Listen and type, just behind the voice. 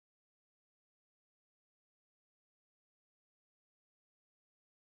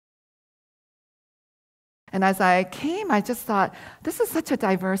And as I came, I just thought, this is such a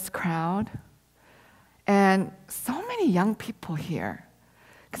diverse crowd. And so many young people here.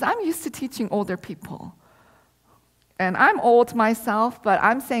 Because I'm used to teaching older people. And I'm old myself, but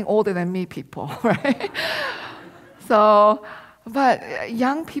I'm saying older than me people, right? So, but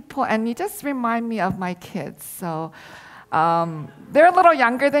young people, and you just remind me of my kids. So they're a little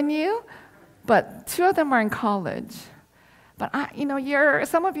younger than you, but 2 of them are in college. But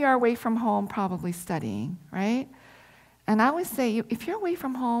some of you are away from home probably studying, right? And I always say, if you're away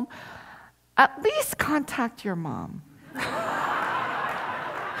from home, at least contact your mom.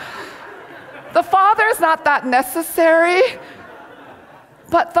 The father's not that necessary,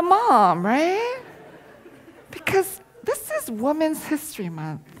 but the mom, right? Because this is Women's History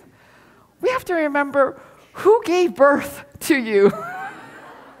Month. We have to remember who gave birth to you.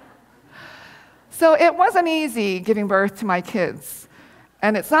 So it wasn't easy giving birth to my kids,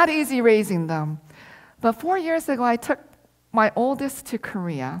 and it's not easy raising them. But 4 years ago, I took my oldest to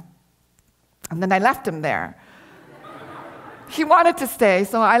Korea, and then I left him there. He wanted to stay,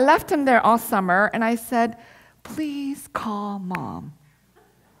 so I left him there all summer, and I said, please call mom.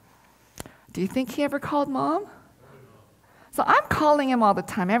 Do you think he ever called mom? So I'm calling him all the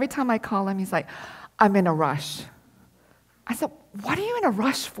time. Every time I call him, he's like, I'm in a rush. I said, what are you in a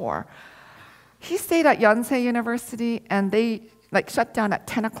rush for? He stayed at Yonsei University, and they shut down at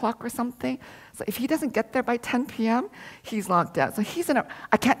 10 o'clock or something. So if he doesn't get there by 10 p.m., he's locked out. So he's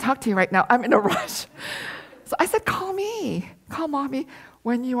I can't talk to you right now. I'm in a rush. So I said, call me. Call mommy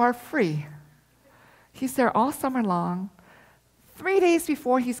when you are free. He's there all summer long. 3 days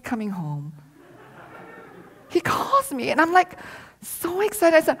before he's coming home, he calls me, and I'm like so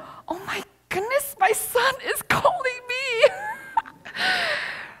excited. I said, oh my goodness, my son is calling me.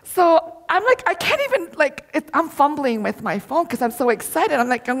 So I'm like, I can't even, I'm fumbling with my phone because I'm so excited. I'm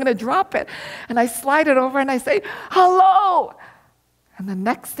like, I'm going to drop it. And I slide it over and I say, hello. And the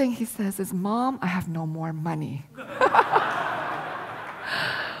next thing he says is, Mom, I have no more money.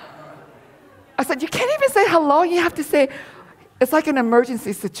 I said, you can't even say hello. You have to say, it's like an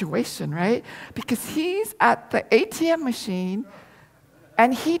emergency situation, right? Because he's at the ATM machine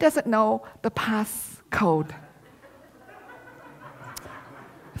and he doesn't know the passcode.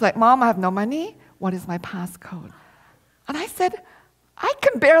 He's like, Mom, I have no money. What is my passcode? And I said, I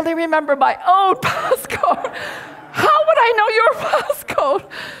can barely remember my own passcode. How would I know your passcode?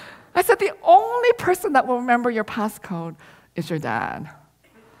 I said, the only person that will remember your passcode is your dad.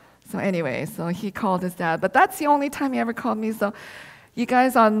 So anyway, so he called his dad. But that's the only time he ever called me. So you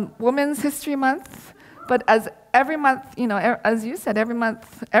guys on Women's History Month, but as every month, as you said, every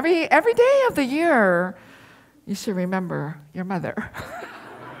month, every day of the year, you should remember your mother.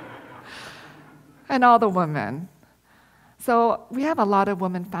 And all the women. So we have a lot of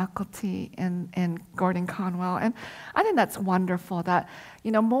women faculty in Gordon-Conwell, and I think that's wonderful that,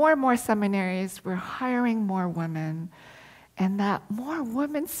 more and more seminaries, we're hiring more women, and that more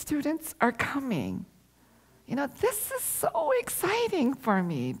women students are coming. This is so exciting for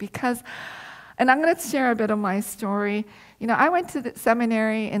me because, and I'm going to share a bit of my story. I went to the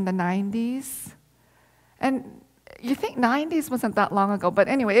seminary in the 90s, and you think 90s wasn't that long ago, but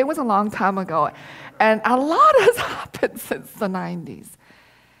anyway, it was a long time ago. And a lot has happened since the 90s.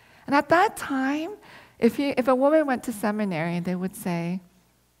 And at that time, if a woman went to seminary, they would say,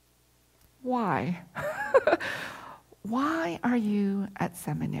 why? Why are you at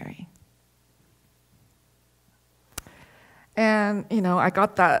seminary? And, I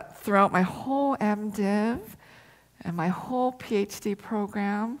got that throughout my whole MDiv and my whole PhD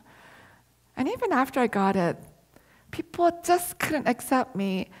program. And even after I got it, people just couldn't accept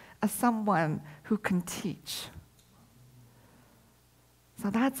me as someone who can teach. So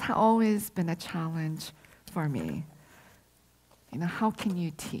that's always been a challenge for me. How can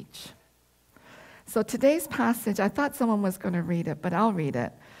you teach? So today's passage, I thought someone was going to read it, but I'll read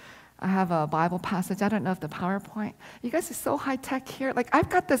it. I have a Bible passage. I don't know if the PowerPoint. You guys are so high-tech here. I've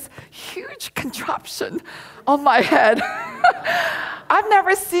got this huge contraption on my head. I've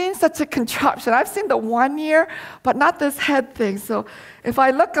never seen such a contraption. I've seen the 1 year, but not this head thing. So if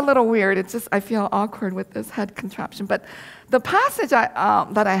I look a little weird, I feel awkward with this head contraption. But the passage that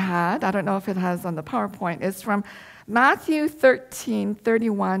I had, I don't know if it has on the PowerPoint, is from Matthew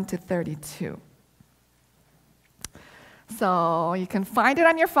 13:31 to 32. So you can find it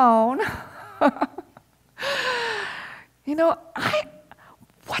on your phone.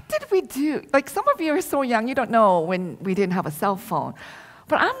 What did we do? Some of you are so young, you don't know when we didn't have a cell phone.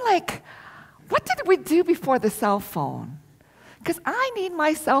 But I'm like, what did we do before the cell phone? Because I need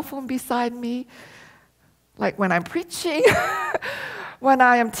my cell phone beside me, when I'm preaching, when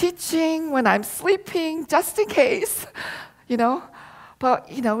I am teaching, when I'm sleeping, just in case, you know.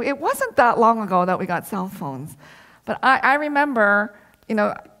 But, you know, it wasn't that long ago that we got cell phones. But I remember, you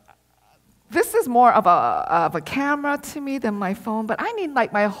know, this is more of a camera to me than my phone, but I need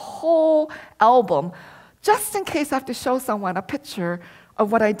like my whole album just in case I have to show someone a picture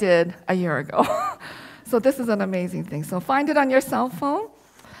of what I did a year ago. So this is an amazing thing. So find it on your cell phone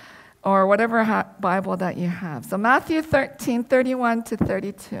or whatever Bible that you have. So Matthew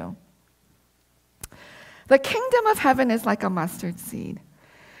 13:31-32. The kingdom of heaven is like a mustard seed.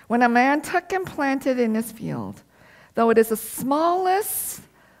 When a man took and planted in his field, though it is the smallest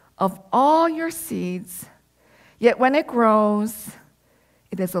of all your seeds, yet when it grows,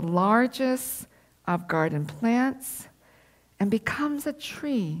 it is the largest of garden plants and becomes a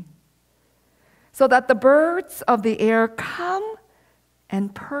tree, so that the birds of the air come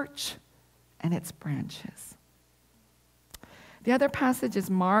and perch in its branches. The other passage is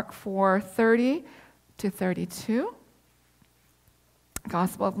Mark 4:30-32.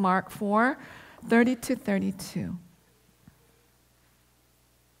 Gospel of Mark 4:30-32.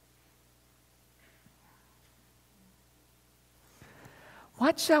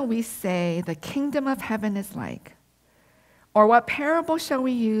 What shall we say the kingdom of heaven is like? Or what parable shall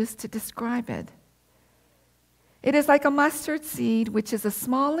we use to describe it? It is like a mustard seed, which is the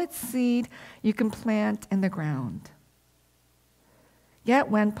smallest seed you can plant in the ground.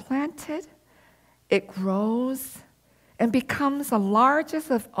 Yet when planted, it grows and becomes the largest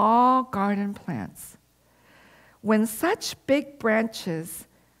of all garden plants. With such big branches,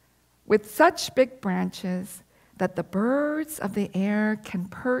 that the birds of the air can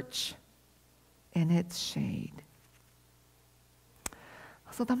perch in its shade.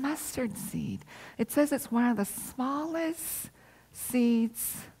 So the mustard seed, it says it's one of the smallest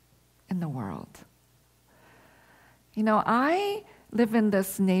seeds in the world. You know, I live in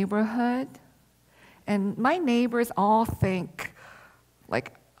this neighborhood, and my neighbors all think,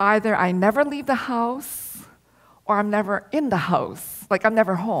 like, either I never leave the house or I'm never in the house, like I'm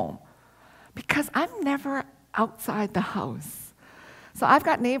never home, because I'm never outside the house. So I've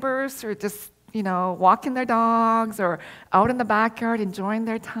got neighbors who are just, you know, walking their dogs or out in the backyard enjoying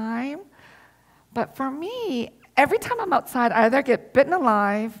their time. But for me, every time I'm outside, I either get bitten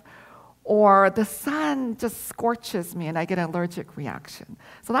alive or the sun just scorches me and I get an allergic reaction.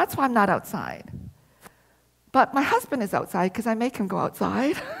 So that's why I'm not outside. But my husband is outside because I make him go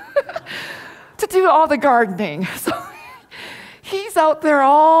outside to do all the gardening. So he's out there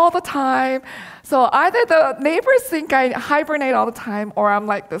all the time. So either the neighbors think I hibernate all the time or I'm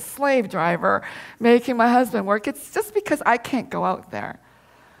like the slave driver making my husband work. It's just because I can't go out there.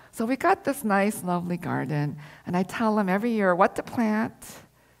 So we got this nice, lovely garden, and I tell him every year what to plant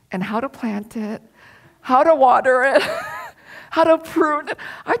and how to plant it, how to water it, how to prune it.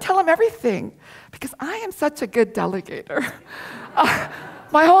 I tell him everything because I am such a good delegator.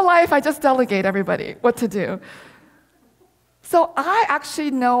 My whole life, I just delegate everybody what to do. So I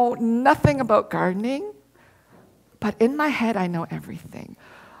actually know nothing about gardening, but in my head, I know everything.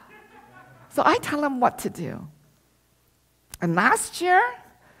 So I tell him what to do. And last year,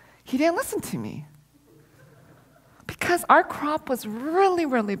 he didn't listen to me because our crop was really,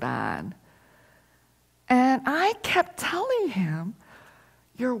 really bad. And I kept telling him,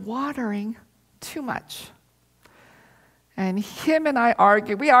 you're watering too much. And him and I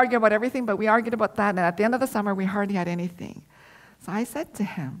argued. We argued about everything, but we argued about that. And at the end of the summer, we hardly had anything. So I said to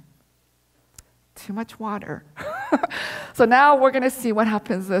him, too much water. So now we're going to see what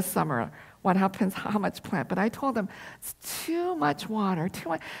happens this summer. What happens, how much plant. But I told him, it's too much water. Too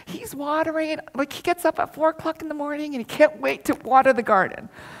much. He's watering it. Like he gets up at 4 o'clock in the morning and he can't wait to water the garden.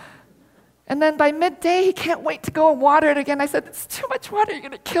 And then by midday, he can't wait to go and water it again. I said, it's too much water. You're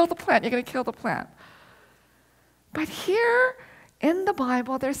going to kill the plant. You're going to kill the plant. But here in the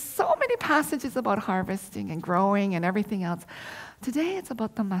Bible, there's so many passages about harvesting and growing and everything else. Today, it's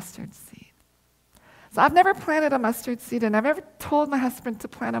about the mustard seed. So I've never planted a mustard seed, and I've never told my husband to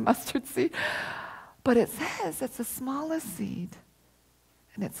plant a mustard seed. But it says it's the smallest seed,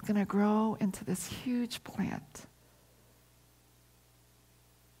 and it's going to grow into this huge plant.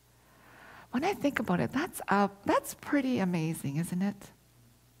 When I think about it, that's pretty amazing, isn't it?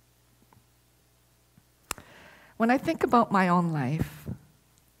 When I think about my own life,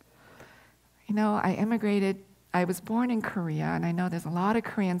 you know, I immigrated. I was born in Korea, and I know there's a lot of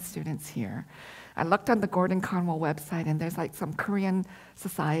Korean students here. I looked on the Gordon-Conwell website, and there's like some Korean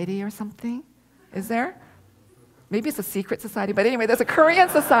society or something. Is there? Maybe it's a secret society, but anyway, there's a Korean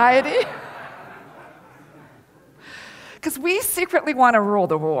society. Because we secretly want to rule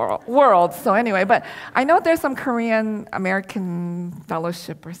the world. So anyway, but I know there's some Korean American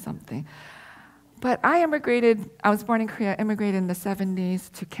fellowship or something. But I was born in Korea, immigrated in the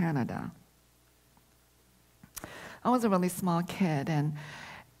 70s to Canada. I was a really small kid,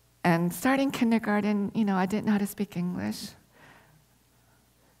 and starting kindergarten, I didn't know how to speak English.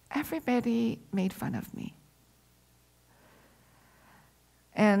 Everybody made fun of me.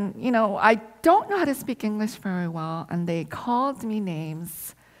 And, I don't know how to speak English very well, and they called me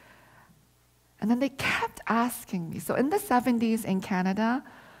names. And then they kept asking me. So in the 70s in Canada,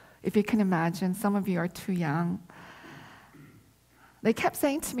 if you can imagine, some of you are too young, they kept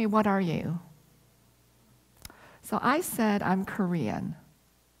saying to me, "What are you?" So I said, "I'm Korean."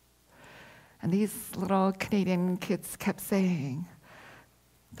 And these little Canadian kids kept saying,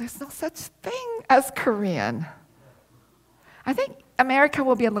 "There's no such thing as Korean." I think America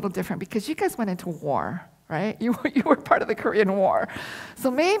will be a little different because you guys went into war, right? You were part of the Korean War. So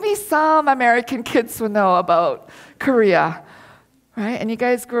maybe some American kids will know about Korea, right? And you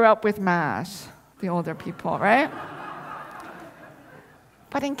guys grew up with MASH, the older people, right?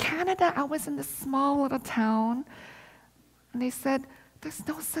 But in Canada, I was in this small little town, and they said, "There's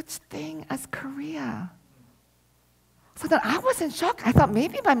no such thing as Korea." So then I was in shock. I thought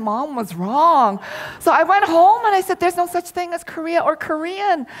maybe my mom was wrong. So I went home and I said, "There's no such thing as Korea or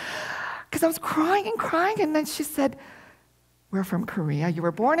Korean." Because I was crying and crying. And then she said, "We're from Korea. You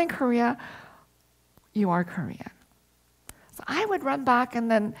were born in Korea. You are Korean." So I would run back, and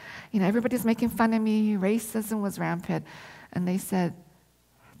then, everybody's making fun of me. Racism was rampant. And they said,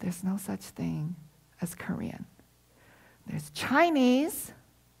 "There's no such thing as Korean. There's Chinese,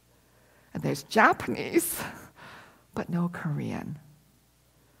 and there's Japanese, but no Korean."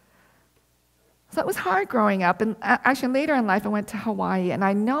 So it was hard growing up. And actually later in life, I went to Hawaii. And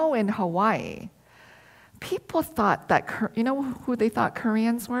I know in Hawaii, people thought that, who they thought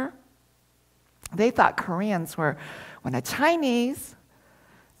Koreans were? They thought Koreans were when a Chinese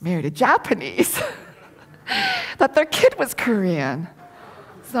married a Japanese, that their kid was Korean.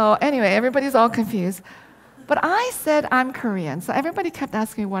 So anyway, everybody's all confused. But I said, "I'm Korean." So everybody kept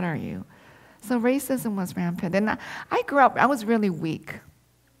asking me, "What are you?" So racism was rampant. And I grew up, I was really weak.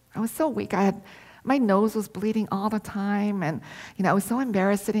 I was so weak. My nose was bleeding all the time. And, I was so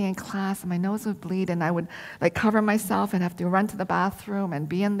embarrassed sitting in class, and my nose would bleed. And I would cover myself and have to run to the bathroom and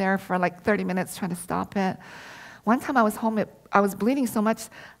be in there for 30 minutes trying to stop it. One time I was home, I was bleeding so much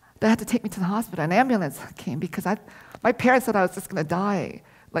that they had to take me to the hospital. An ambulance came because my parents said I was just going to die,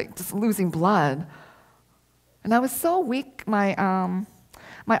 just losing blood. And I was so weak, my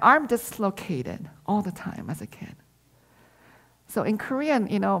arm dislocated all the time as a kid. So in Korean,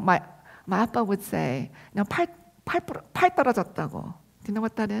 my appa would say, 팔 떨어졌다고. Do you know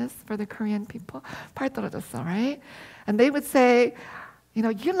what that is for the Korean people? 팔 떨어졌어, right? And they would say,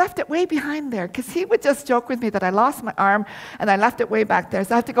 "You left it way behind there." Because he would just joke with me that I lost my arm and I left it way back there,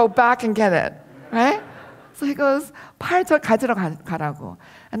 so I have to go back and get it, right? So he goes, "팔 저 가지러 가라고."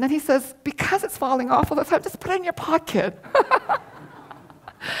 And then he says, "Because it's falling off all the time, just put it in your pocket."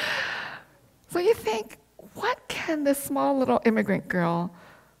 So you think, what can this small little immigrant girl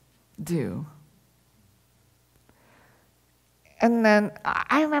do? And then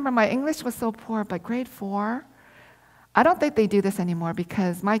I remember my English was so poor, but grade 4, I don't think they do this anymore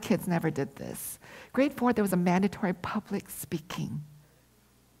because my kids never did this. Grade 4, there was a mandatory public speaking.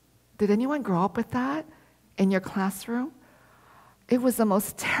 Did anyone grow up with that in your classroom? It was the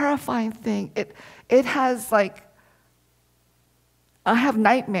most terrifying thing. It has I have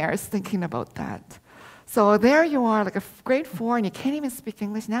nightmares thinking about that. So there you are, a grade 4, and you can't even speak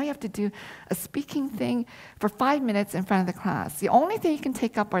English. Now you have to do a speaking thing for 5 minutes in front of the class. The only thing you can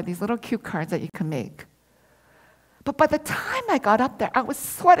take up are these little cue cards that you can make. But by the time I got up there, I was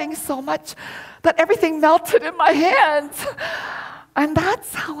sweating so much that everything melted in my hands. And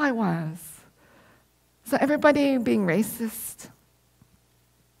that's how I was. So everybody being racist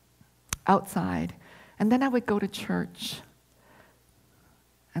outside. And then I would go to church.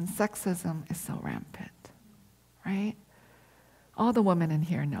 And sexism is so rampant, right? All the women in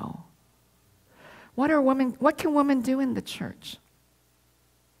here know. What can women do in the church?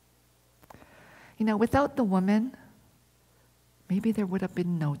 Without the woman, maybe there would have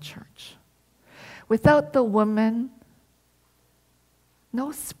been no church. Without the woman,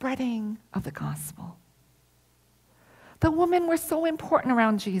 no spreading of the gospel. The women were so important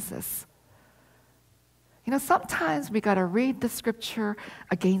around Jesus. Sometimes we got to read the scripture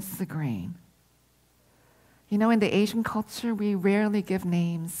against the grain. In the Asian culture, we rarely give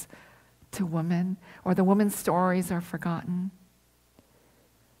names to women, or the women's stories are forgotten.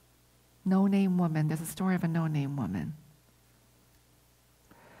 No-name woman. There's a story of a no-name woman.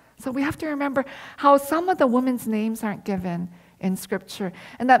 So we have to remember how some of the women's names aren't given in Scripture,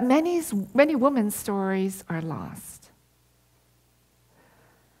 and that many women's stories are lost.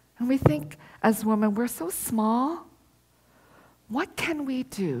 And we think, as women, we're so small. What can we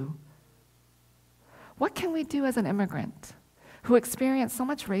do? What can we do as an immigrant who experienced so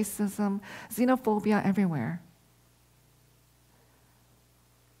much racism, xenophobia everywhere?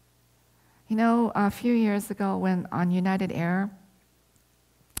 You know, a few years ago when on United Air,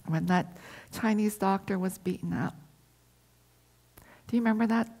 when that Chinese doctor was beaten up. Do you remember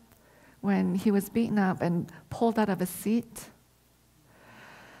that? When he was beaten up and pulled out of a seat?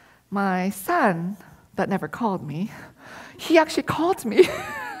 My son, that never called me, he actually called me.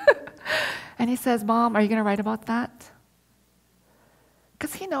 And he says, "Mom, are you going to write about that?"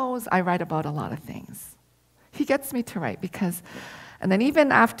 Because he knows I write about a lot of things. He gets me to write because, and then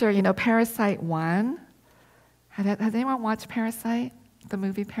even after, Parasite 1, has anyone watched Parasite, the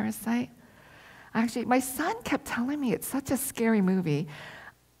movie Parasite? Actually, my son kept telling me it's such a scary movie.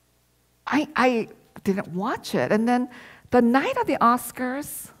 I didn't watch it. And then the night of the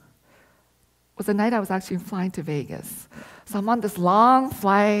Oscars was the night I was actually flying to Vegas. So I'm on this long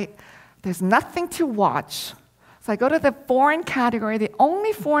flight. There's nothing to watch. So I go to the foreign category. The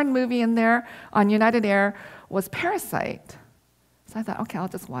only foreign movie in there on United Air was Parasite. So I thought, okay, I'll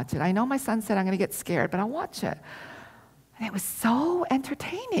just watch it. I know my son said I'm going to get scared, but I'll watch it. And it was so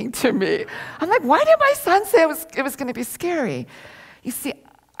entertaining to me. I'm like, why did my son say it was going to be scary? You see,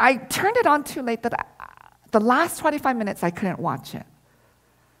 I turned it on too late that the last 25 minutes I couldn't watch it.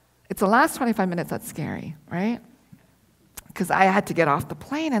 It's the last 25 minutes that's scary, right? Because I had to get off the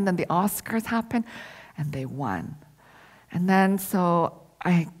plane, and then the Oscars happened, and they won. And then so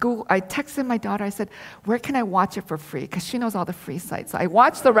I texted my daughter. I said, "Where can I watch it for free?" Because she knows all the free sites. So I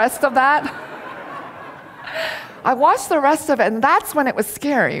watched the rest of that. I watched the rest of it, and that's when it was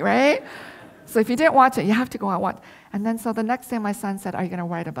scary, right? So if you didn't watch it, you have to go out and watch. And then so the next day, my son said, "Are you going to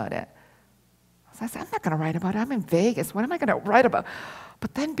write about it?" So I said, "I'm not going to write about it. I'm in Vegas. What am I going to write about?"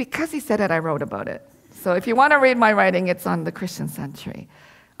 But then because he said it, I wrote about it. So if you want to read my writing, it's on the Christian Century,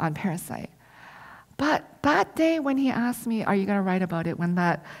 on Parasite. But that day when he asked me, "Are you going to write about it?" when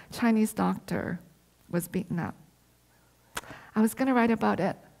that Chinese doctor was beaten up, I was going to write about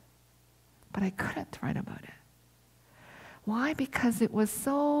it, but I couldn't write about it. Why? Because it was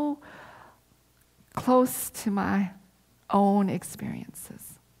so close to my own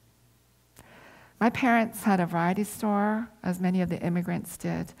experiences. My parents had a variety store, as many of the immigrants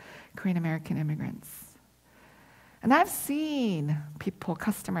did, Korean American immigrants. And I've seen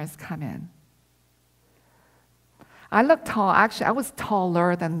customers come in. I look tall. Actually, I was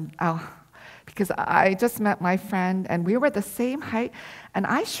taller than, because I just met my friend, and we were the same height, and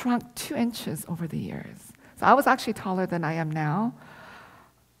I shrunk 2 inches over the years. So I was actually taller than I am now.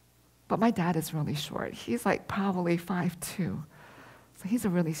 But my dad is really short. He's like probably 5'2". So he's a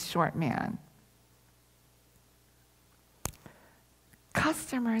really short man.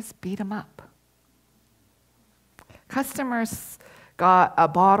 Customers beat him up. Customers got a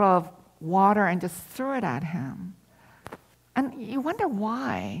bottle of water and just threw it at him. And you wonder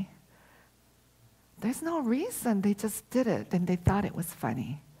why. There's no reason. They just did it, and they thought it was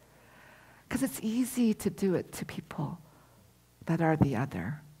funny. Because it's easy to do it to people that are the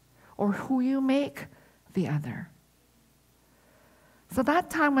other, or who you make the other. So that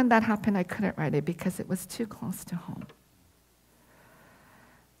time when that happened, I couldn't write it because it was too close to home.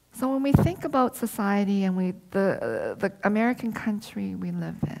 So when we think about society and the American country we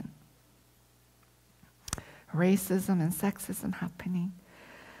live in, racism and sexism happening,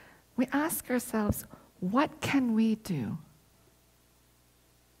 we ask ourselves, what can we do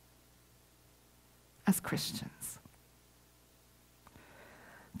as Christians?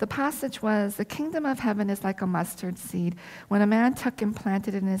 The passage was, "The kingdom of heaven is like a mustard seed, when a man took and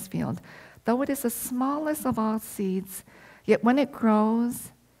planted it in his field. Though it is the smallest of all seeds, yet when it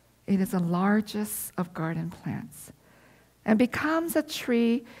grows, it is the largest of garden plants, and becomes a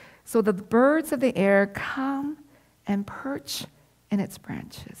tree, so that the birds of the air come and perch in its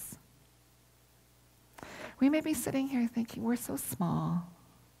branches." We may be sitting here thinking, we're so small.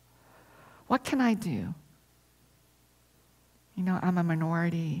 What can I do? I'm a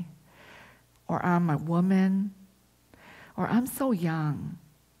minority, or I'm a woman, or I'm so young.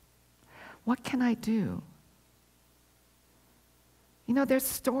 What can I do? There's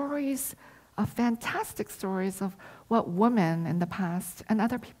stories, fantastic stories of what women in the past and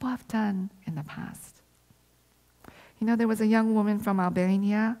other people have done in the past. There was a young woman from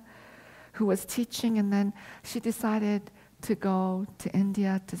Albania who was teaching, and then she decided to go to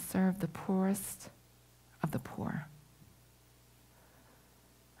India to serve the poorest of the poor.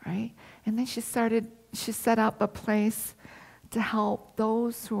 right? And then she set up a place to help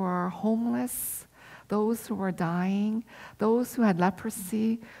those who are homeless, those who were dying, those who had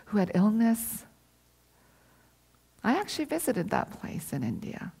leprosy, who had illness. I actually visited that place in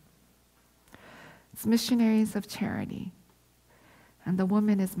India. It's Missionaries of Charity, and the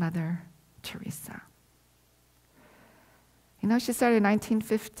woman is Mother Teresa. You know, she started in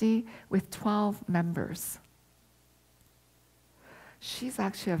 1950 with 12 members. She's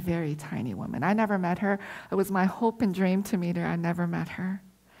actually a very tiny woman. I never met her. It was my hope and dream to meet her. I never met her.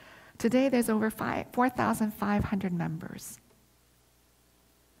 Today, there's over 4,500 members.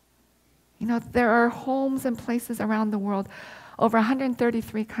 You know, there are homes and places around the world, over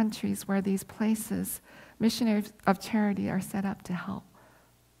 133 countries where these places, Missionaries of Charity, are set up to help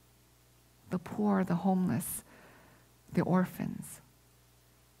the poor, the homeless, the orphans.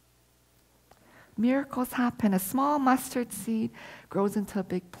 Miracles happen. A small mustard seed grows into a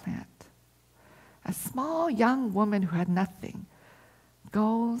big plant. A small young woman who had nothing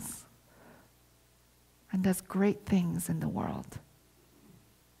goes and does great things in the world.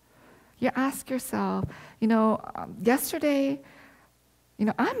 You ask yourself, yesterday,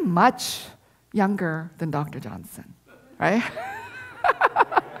 I'm much younger than Dr. Johnson, right?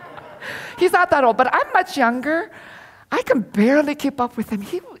 He's not that old, but I'm much younger. I can barely keep up with him.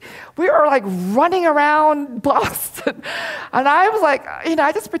 We were like running around Boston. And I was like,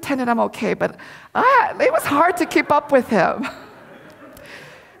 I just pretended I'm okay, but it was hard to keep up with him.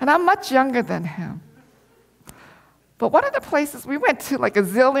 And I'm much younger than him. But one of the places, we went to like a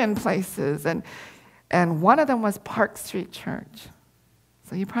zillion places, and one of them was Park Street Church.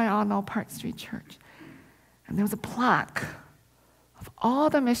 So you probably all know Park Street Church. And there was a plaque of all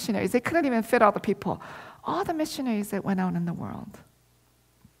the missionaries. They couldn't even fit all the people. All the missionaries that went out in the world.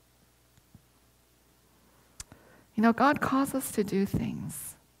 God calls us to do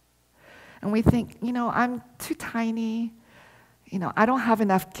things. And we think, I'm too tiny. I don't have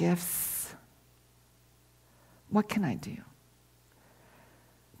enough gifts. What can I do?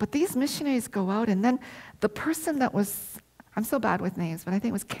 But these missionaries go out, and then the person that was, I'm so bad with names, but I think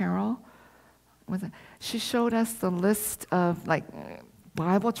it was Carol. She showed us the list of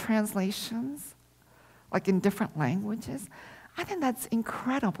Bible translations, in different languages. I think that's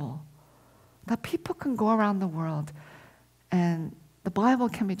incredible, that people can go around the world and the Bible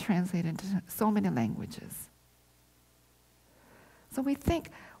can be translated into so many languages. So we think,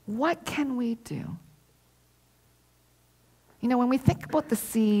 what can we do? When we think about the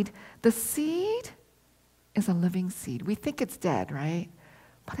seed is a living seed. We think it's dead, right?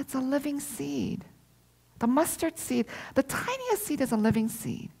 But it's a living seed. The mustard seed, the tiniest seed, is a living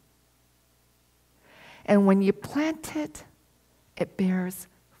seed. And when you plant it, it bears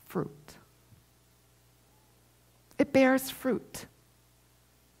fruit. It bears fruit.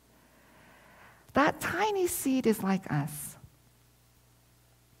 That tiny seed is like us.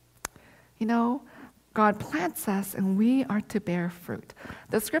 God plants us and we are to bear fruit.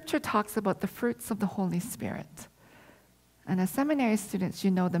 The scripture talks about the fruits of the Holy Spirit. And as seminary students,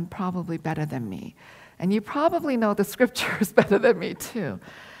 you know them probably better than me. And you probably know the scriptures better than me too.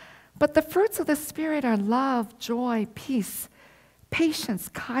 But the fruits of the Spirit are love, joy, peace, patience,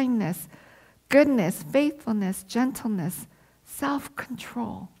 kindness, goodness, faithfulness, gentleness,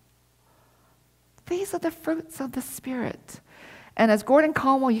 self-control. These are the fruits of the Spirit. And as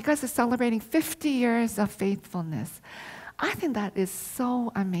Gordon-Conwell, you guys are celebrating 50 years of faithfulness. I think that is so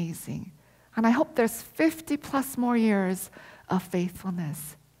amazing. And I hope there's 50 plus more years of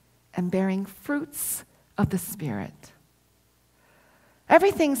faithfulness and bearing fruits of the Spirit.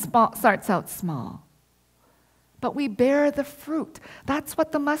 Everything starts out small, but we bear the fruit. That's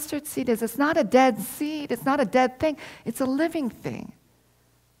what the mustard seed is. It's not a dead seed. It's not a dead thing. It's a living thing.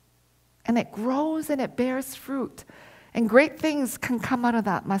 And it grows and it bears fruit. And great things can come out of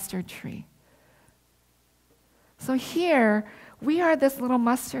that mustard tree. So here, we are this little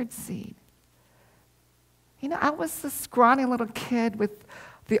mustard seed. I was this scrawny little kid with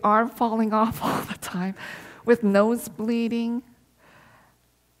the arm falling off all the time, with nose bleeding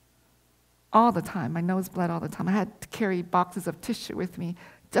all the time. My nose bled all the time. I had to carry boxes of tissue with me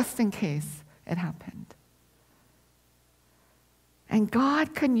just in case it happened. And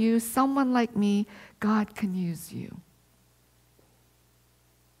God can use someone like me. God can use you.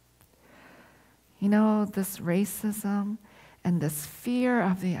 This racism and this fear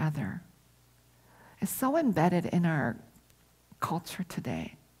of the other is so embedded in our culture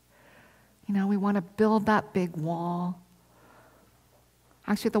today. We want to build that big wall.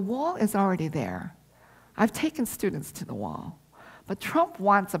 Actually, the wall is already there. I've taken students to the wall. But Trump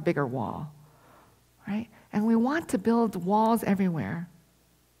wants a bigger wall, right? And we want to build walls everywhere.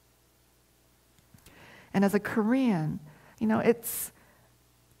 And as a Korean,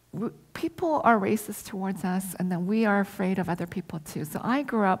 people are racist towards us, and then we are afraid of other people too. So I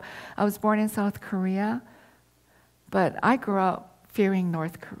was born in South Korea, but I grew up fearing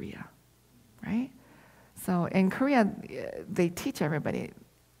North Korea, right? So in Korea, they teach everybody.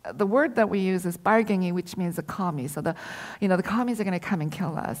 The word that we use is bargengi, which means the commies. So the commies are going to come and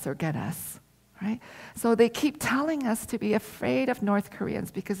kill us or get us, right? So they keep telling us to be afraid of North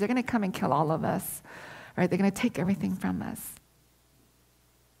Koreans because they're going to come and kill all of us, right? They're going to take everything from us.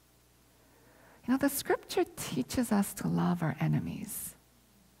 The scripture teaches us to love our enemies,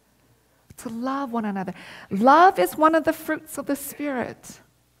 to love one another. Love is one of the fruits of the Spirit.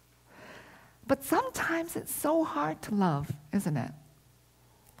 But sometimes it's so hard to love, isn't it?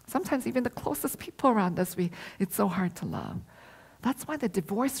 Sometimes even the closest people around us, it's so hard to love. That's why the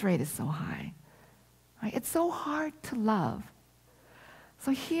divorce rate is so high. Right? It's so hard to love.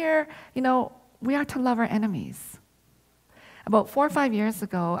 So here, we are to love our enemies. About 4 or 5 years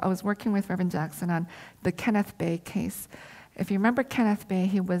ago, I was working with Reverend Jackson on the Kenneth Bae case. If you remember Kenneth Bae,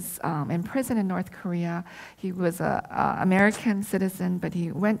 he was in prison in North Korea. He was an American citizen, but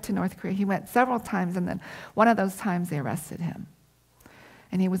he went to North Korea. He went several times, and then one of those times they arrested him.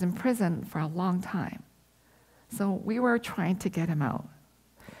 And he was in prison for a long time. So we were trying to get him out.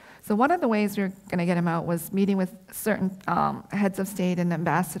 So one of the ways we were going to get him out was meeting with certain heads of state and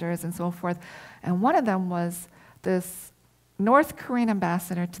ambassadors and so forth. And one of them was this North Korean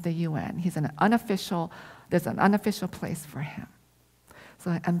ambassador to the UN. There's an unofficial place for him.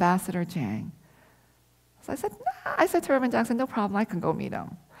 So Ambassador Jang. So I said to Reverend Jackson, no problem, I can go meet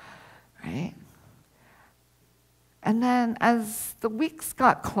him, right? And then as the weeks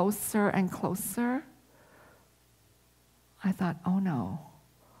got closer and closer, I thought, oh no.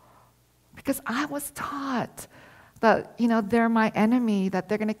 Because I was taught that, they're my enemy, that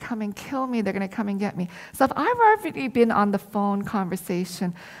they're going to come and kill me, they're going to come and get me. So if I've already been on the phone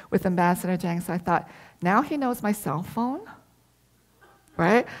conversation with Ambassador Jang, so I thought, now he knows my cell phone,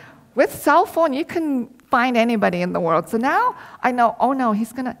 right? With cell phone, you can find anybody in the world. So now I know, oh no,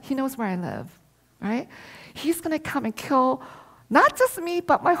 he knows where I live, right? He's going to come and kill not just me,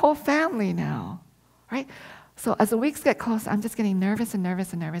 but my whole family now, right? So as the weeks get closer, I'm just getting nervous and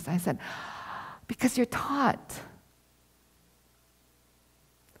nervous and nervous. I said, because you're taught.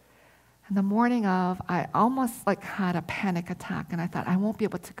 And the morning of, I almost had a panic attack, and I thought, I won't be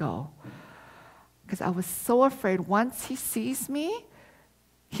able to go. Because I was so afraid once he sees me,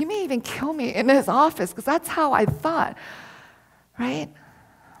 he may even kill me in his office, because that's how I thought, right?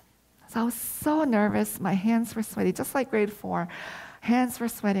 So I was so nervous, my hands were sweaty, just like grade 4. Hands were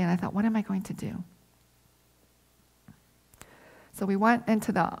sweaty, and I thought, what am I going to do? So we went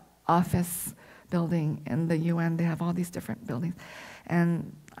into the office building in the UN. They have all these different buildings.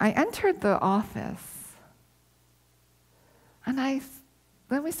 And I entered the office, and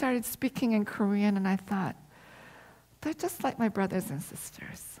then we started speaking in Korean, and I thought, they're just like my brothers and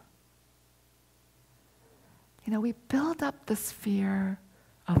sisters. We build up this fear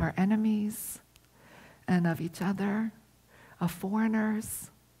of our enemies and of each other, of foreigners.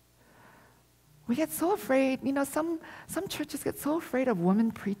 We get so afraid. Some churches get so afraid of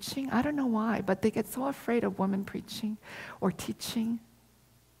women preaching. I don't know why, but they get so afraid of women preaching or teaching.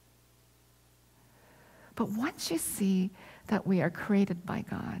 But once you see that we are created by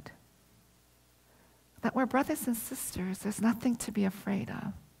God, that we're brothers and sisters, there's nothing to be afraid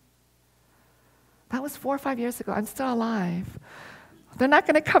of. That was 4 or 5 years ago. I'm still alive. They're not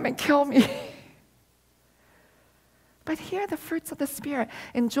going to come and kill me. But here are the fruits of the Spirit.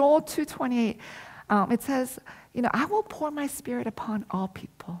 In Joel 2:28, it says, I will pour my Spirit upon all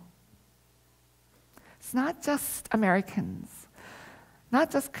people. It's not just Americans, not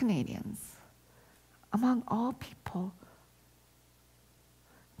just Canadians, among all people.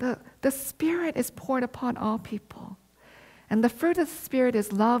 The Spirit is poured upon all people. And the fruit of the Spirit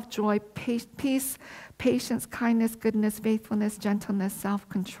is love, joy, peace, patience, kindness, goodness, faithfulness, gentleness,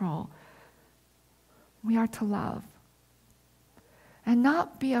 self-control. We are to love and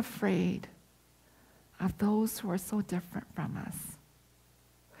not be afraid of those who are so different from us.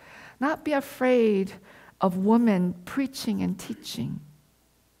 Not be afraid of women preaching and teaching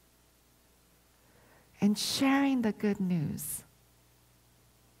and sharing the good news.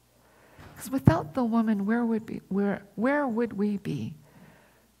 Because without the woman, where would we be?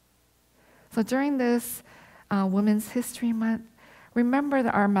 So during this Women's History Month, remember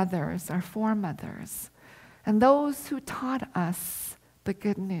our mothers, our foremothers, and those who taught us the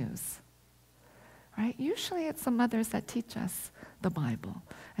good news. Right? Usually it's the mothers that teach us the Bible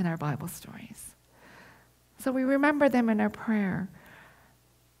and our Bible stories. So we remember them in our prayer.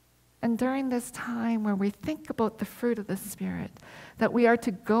 And during this time where we think about the fruit of the Spirit, that we are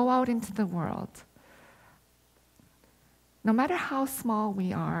to go out into the world, no matter how small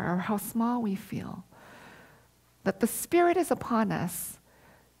we are or how small we feel, that the Spirit is upon us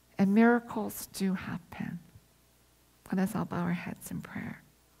and miracles do happen. Let us all bow our heads in prayer.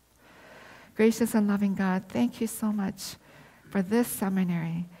 Gracious and loving God, thank you so much for this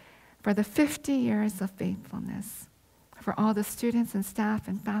seminary, for the 50 years of faithfulness, for all the students and staff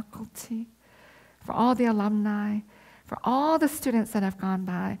and faculty, for all the alumni, for all the students that have gone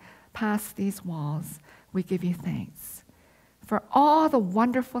by past these walls. We give you thanks. For all the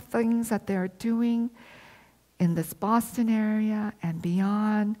wonderful things that they're doing in this Boston area and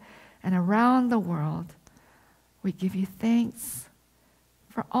beyond and around the world, we give you thanks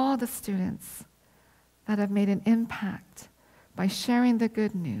for all the students that have made an impact by sharing the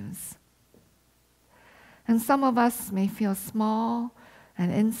good news. And some of us may feel small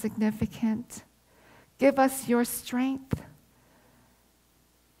and insignificant. Give us your strength.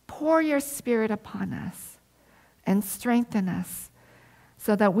 Pour your Spirit upon us and strengthen us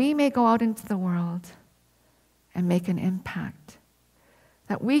so that we may go out into the world and make an impact,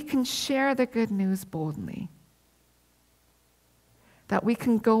 that we can share the good news boldly, that we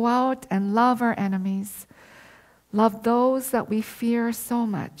can go out and love our enemies, love those that we fear so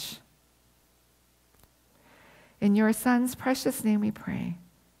much. In your Son's precious name we pray.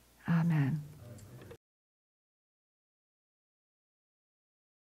 Amen.